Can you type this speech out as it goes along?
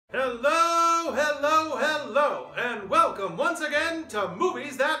Hello, hello, hello, and welcome once again to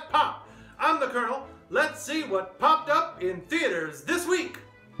Movies That Pop. I'm the Kernel. Let's see what popped up in theaters this week.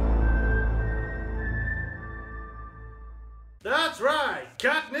 That's right,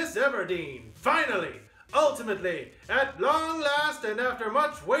 Katniss Everdeen, finally, ultimately, at long last and after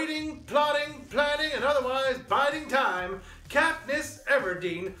much waiting, plotting, planning, and otherwise biding time, Katniss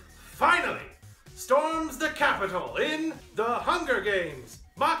Everdeen finally storms the Capitol in The Hunger Games,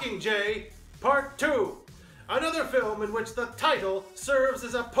 Mockingjay, Part 2. Another film in which the title serves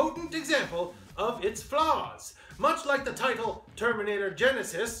as a potent example of its flaws. Much like the title Terminator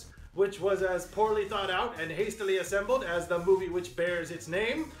Genesis, which was as poorly thought out and hastily assembled as the movie which bears its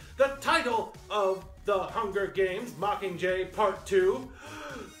name, the title of The Hunger Games, Mockingjay Part 2,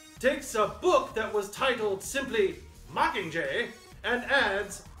 takes a book that was titled simply Mockingjay and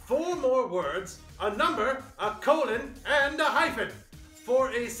adds 4 more words, a number, a colon, and a hyphen. For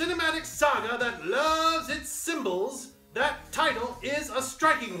a cinematic saga that loves its symbols, that title is a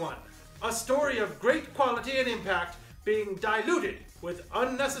striking one. A story of great quality and impact being diluted with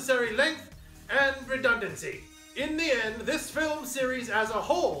unnecessary length and redundancy. In the end, this film series as a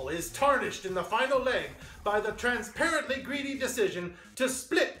whole is tarnished in the final leg by the transparently greedy decision to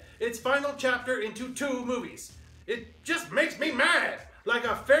split its final chapter into 2 movies. It just makes me mad! Like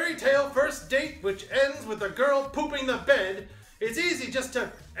a fairy tale first date which ends with the girl pooping the bed, it's easy just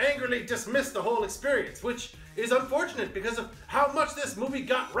to angrily dismiss the whole experience, which is unfortunate because of how much this movie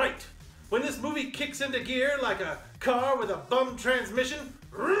got right. When this movie kicks into gear like a car with a bum transmission,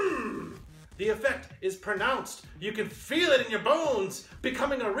 the effect is pronounced. You can feel it in your bones,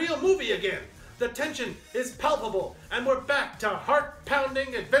 becoming a real movie again. The tension is palpable, and we're back to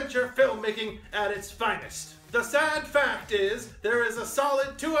heart-pounding adventure filmmaking at its finest. The sad fact is, there is a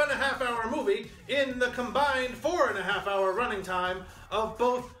solid 2.5-hour movie in the combined 4.5-hour running time of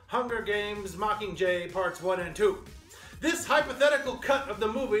both Hunger Games Mockingjay Parts 1 and 2. This hypothetical cut of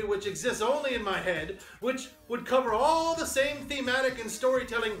the movie, which exists only in my head, which would cover all the same thematic and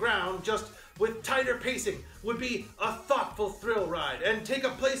storytelling ground, just with tighter pacing, would be a thoughtful thrill ride and take a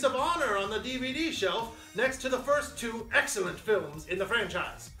place of honor on the DVD shelf next to the first 2 excellent films in the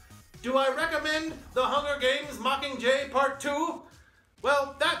franchise. Do I recommend The Hunger Games Mockingjay Part 2?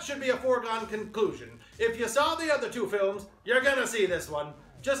 Well, that should be a foregone conclusion. If you saw the other 2 films, you're gonna see this one.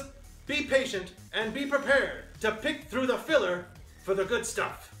 Just be patient and be prepared to pick through the filler for the good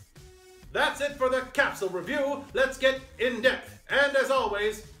stuff. That's it for the capsule review. Let's get in depth. And as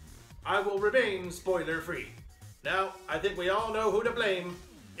always, I will remain spoiler free. Now, I think we all know who to blame.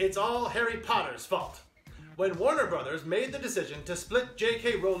 It's all Harry Potter's fault. When Warner Brothers made the decision to split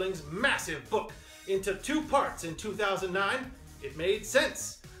J.K. Rowling's massive book into 2 parts in 2009, it made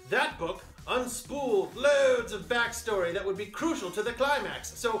sense. That book unspooled loads of backstory that would be crucial to the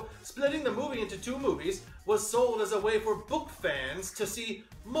climax, so splitting the movie into 2 movies was sold as a way for book fans to see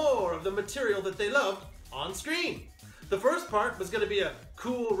more of the material that they loved on screen. The first part was going to be a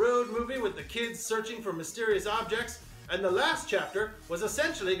cool road movie with the kids searching for mysterious objects, and the last chapter was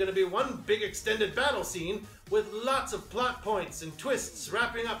essentially going to be one big extended battle scene with lots of plot points and twists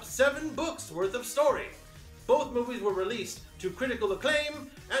wrapping up 7 books worth of story. Both movies were released to critical acclaim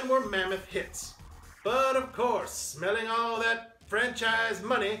and were mammoth hits. But of course, smelling all that franchise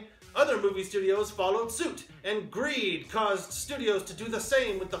money, other movie studios followed suit, and greed caused studios to do the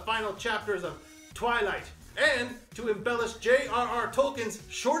same with the final chapters of Twilight, and to embellish J.R.R. Tolkien's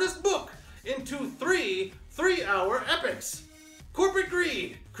shortest book into 3 3-hour epics. Corporate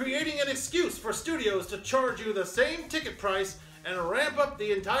greed, creating an excuse for studios to charge you the same ticket price and ramp up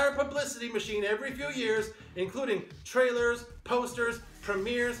the entire publicity machine every few years, including trailers, posters,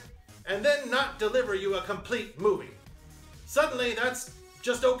 premieres, and then not deliver you a complete movie. Suddenly, that's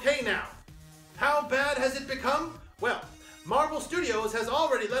just okay now. How bad has it become? Well, Marvel Studios has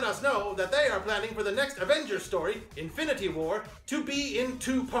already let us know that they are planning for the next Avengers story, Infinity War, to be in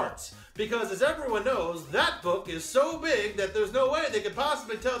 2 parts. Because as everyone knows, that book is so big that there's no way they could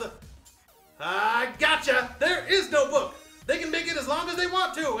possibly tell the... I gotcha! There is no book! They can make it as long as they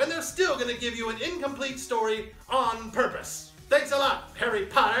want to, and they're still gonna give you an incomplete story on purpose. Thanks a lot, Harry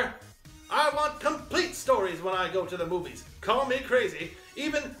Potter! I want complete stories when I go to the movies. Call me crazy.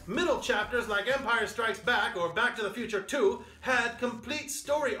 Even middle chapters like Empire Strikes Back or Back to the Future 2 had complete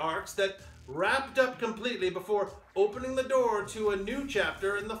story arcs that wrapped up completely before opening the door to a new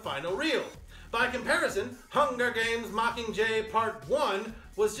chapter in the final reel. By comparison, Hunger Games Mockingjay Part 1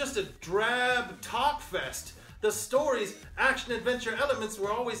 was just a drab talk fest. The story's action-adventure elements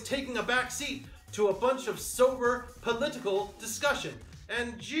were always taking a back seat to a bunch of sober political discussion.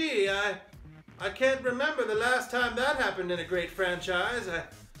 And gee, I can't remember the last time that happened in a great franchise.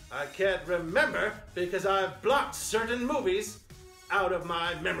 I can't remember because I've blocked certain movies out of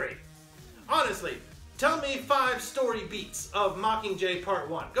my memory. Honestly, tell me 5 story beats of Mockingjay Part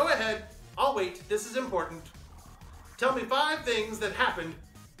 1. Go ahead. I'll wait. This is important. Tell me 5 things that happened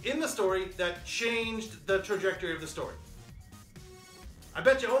in the story that changed the trajectory of the story. I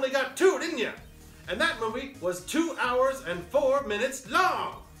bet you only got 2, didn't you? And that movie was 2 hours and 4 minutes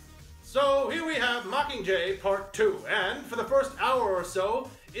long. So here we have Mockingjay Part 2, and for the first hour or so,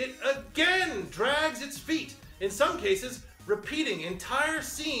 it again drags its feet, in some cases repeating entire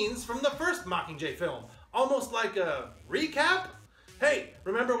scenes from the first Mockingjay film, almost like a recap? Hey,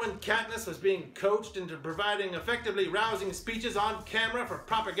 remember when Katniss was being coached into providing effectively rousing speeches on camera for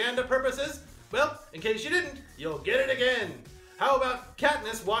propaganda purposes? Well, in case you didn't, you'll get it again. How about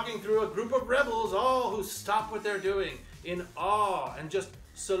Katniss walking through a group of rebels, all who stop what they're doing in awe and just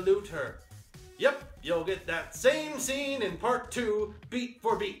salute her? Yep, you'll get that same scene in Part 2, beat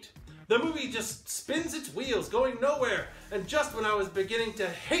for beat. The movie just spins its wheels, going nowhere, and just when I was beginning to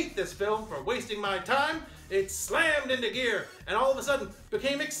hate this film for wasting my time, it slammed into gear, and all of a sudden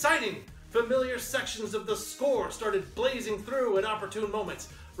became exciting. Familiar sections of the score started blazing through at opportune moments,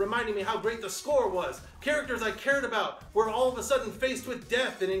 reminding me how great the score was. Characters I cared about were all of a sudden faced with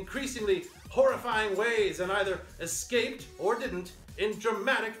death in increasingly horrifying ways and either escaped or didn't in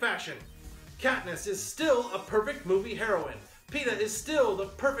dramatic fashion. Katniss is still a perfect movie heroine. Peeta is still the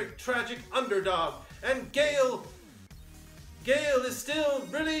perfect tragic underdog. And Gale is still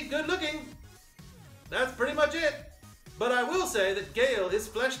really good looking. That's pretty much it. But I will say that Gale is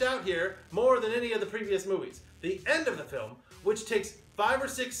fleshed out here more than any of the previous movies. The end of the film, which takes 5 or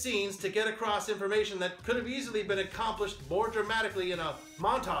 6 scenes to get across information that could have easily been accomplished more dramatically in a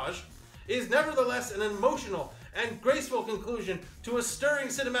montage, is nevertheless an emotional and graceful conclusion to a stirring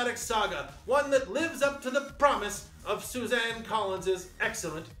cinematic saga, one that lives up to the promise of Suzanne Collins's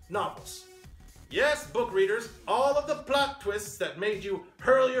excellent novels. Yes, book readers, all of the plot twists that made you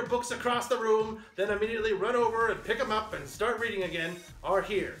hurl your books across the room, then immediately run over and pick them up and start reading again, are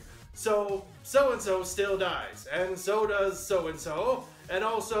here. So, so-and-so still dies, and so does so-and-so, and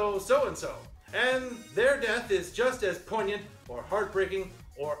also so-and-so. And their death is just as poignant, or heartbreaking,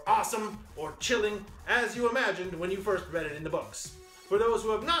 or awesome, or chilling as you imagined when you first read it in the books. For those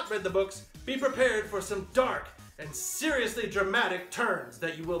who have not read the books, be prepared for some dark and seriously dramatic turns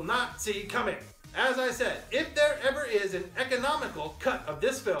that you will not see coming. As I said, if there ever is an economical cut of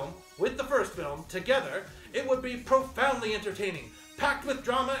this film with the first film together, it would be profoundly entertaining, packed with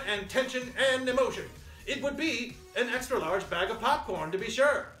drama and tension and emotion. It would be an extra large bag of popcorn, to be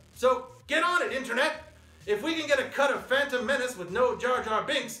sure. So get on it, Internet! If we can get a cut of Phantom Menace with no Jar Jar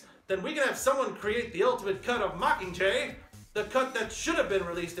Binks, then we can have someone create the ultimate cut of Mockingjay, the cut that should have been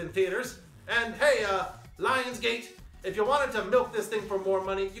released in theaters. And hey, Lionsgate, if you wanted to milk this thing for more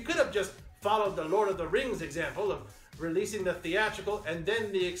money, you could have just followed the Lord of the Rings example of releasing the theatrical and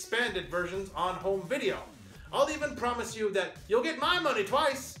then the expanded versions on home video. I'll even promise you that you'll get my money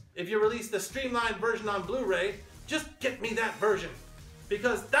twice if you release the streamlined version on Blu-ray. Just get me that version,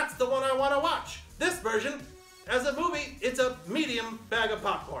 because that's the one I want to watch. This version, as a movie, it's a medium bag of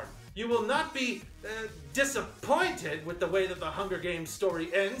popcorn. You will not be disappointed with the way that the Hunger Games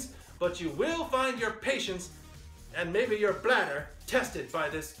story ends, but you will find your patience and maybe your bladder tested by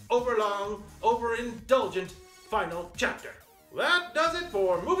this overlong, overindulgent final chapter. That does it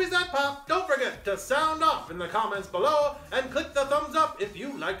for Movies That Pop. Don't forget to sound off in the comments below and click the thumbs up if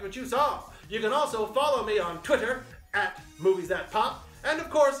you liked what you saw. You can also follow me on Twitter @MoviesThatPop, and of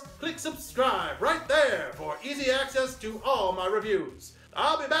course, click subscribe right there for easy access to all my reviews.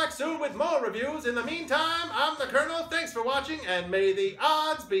 I'll be back soon with more reviews. In the meantime, I'm the Kernel. Thanks for watching, and may the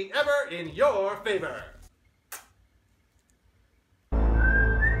odds be ever in your favor.